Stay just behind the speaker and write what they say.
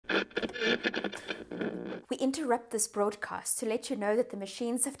We interrupt this broadcast to let you know that the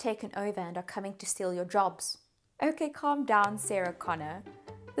machines have taken over and are coming to steal your jobs. Okay, calm down, Sarah Connor.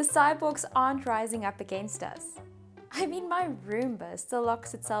 The cyborgs aren't rising up against us. I mean, my Roomba still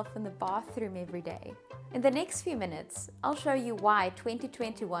locks itself in the bathroom every day. In the next few minutes, I'll show you why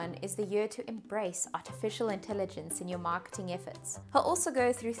 2021 is the year to embrace artificial intelligence in your marketing efforts. I'll also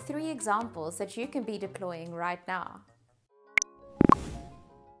go through 3 examples that you can be deploying right now.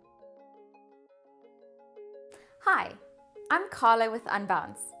 Hi, I'm Carla with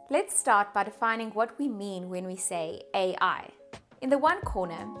Unbounce. Let's start by defining what we mean when we say AI. In the one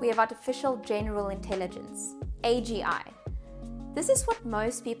corner, we have Artificial General Intelligence, AGI. This is what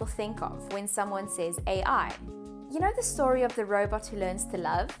most people think of when someone says AI. You know the story of the robot who learns to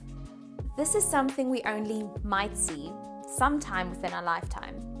love? This is something we only might see sometime within our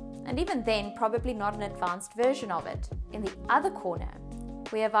lifetime. And even then, probably not an advanced version of it. In the other corner,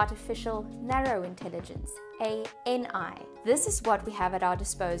 we have Artificial Narrow Intelligence, ANI. This is what we have at our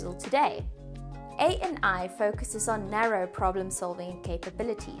disposal today. ANI focuses on narrow problem-solving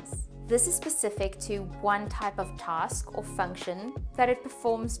capabilities. This is specific to one type of task or function that it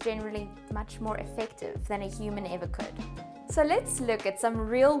performs generally much more effective than a human ever could. So let's look at some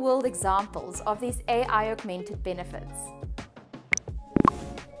real-world examples of these AI-augmented benefits.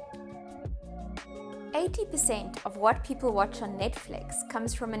 80% of what people watch on Netflix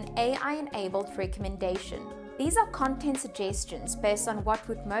comes from an AI-enabled recommendation. These are content suggestions based on what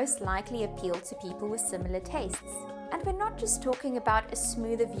would most likely appeal to people with similar tastes. And we're not just talking about a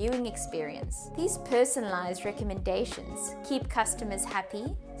smoother viewing experience. These personalized recommendations keep customers happy,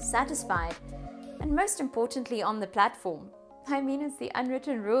 satisfied, and most importantly on the platform. I mean, it's the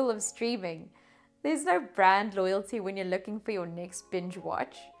unwritten rule of streaming. There's no brand loyalty when you're looking for your next binge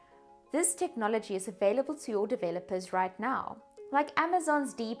watch. This technology is available to your developers right now, like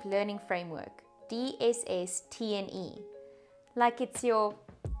Amazon's Deep Learning Framework, DSSTNE, like it's your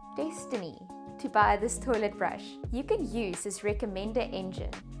destiny to buy this toilet brush. You can use this recommender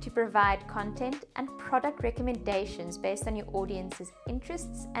engine to provide content and product recommendations based on your audience's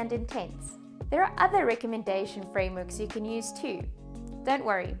interests and intents. There are other recommendation frameworks you can use too. Don't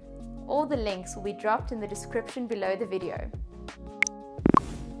worry, all the links will be dropped in the description below the video.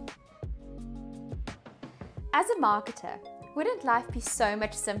 As a marketer, wouldn't life be so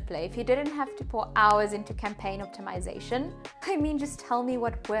much simpler if you didn't have to pour hours into campaign optimization? I mean, just tell me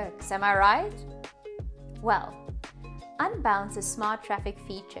what works, am I right? Well, Unbounce's smart traffic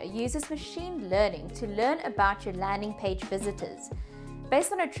feature uses machine learning to learn about your landing page visitors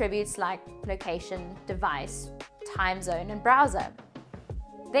based on attributes like location, device, time zone, and browser.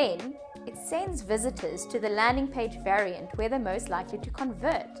 Then, it sends visitors to the landing page variant where they're most likely to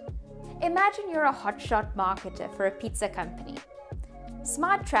convert. Imagine you're a hotshot marketer for a pizza company.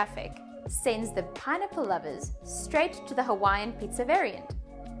 Smart traffic sends the pineapple lovers straight to the Hawaiian pizza variant.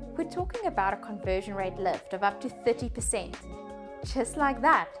 We're talking about a conversion rate lift of up to 30%. Just like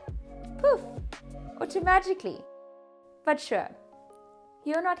that. Poof! Automagically. But sure,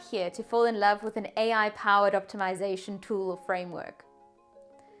 you're not here to fall in love with an AI-powered optimization tool or framework.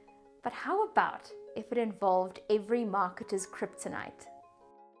 But how about if it involved every marketer's kryptonite?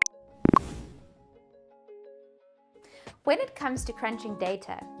 When it comes to crunching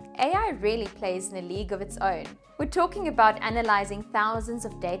data, AI really plays in a league of its own. We're talking about analyzing thousands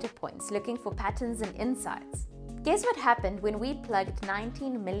of data points, looking for patterns and insights. Guess what happened when we plugged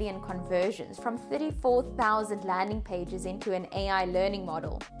 19 million conversions from 34,000 landing pages into an AI learning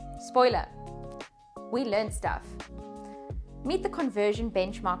model? Spoiler, we learned stuff. Meet the Conversion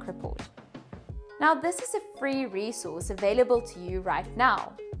Benchmark Report. Now, this is a free resource available to you right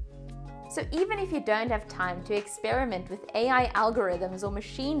now. So even if you don't have time to experiment with AI algorithms or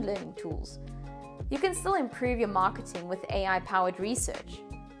machine learning tools, you can still improve your marketing with AI-powered research.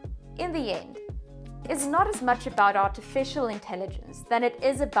 In the end, it's not as much about artificial intelligence than it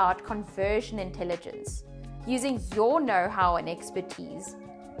is about conversion intelligence, using your know-how and expertise,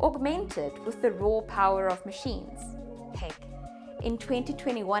 augmented with the raw power of machines. Heck, in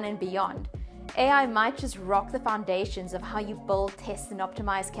 2021 and beyond, AI might just rock the foundations of how you build, test, and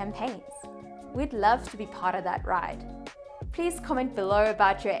optimize campaigns. We'd love to be part of that ride. Please comment below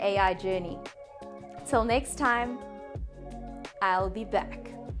about your AI journey. Till next time, I'll be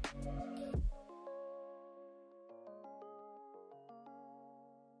back.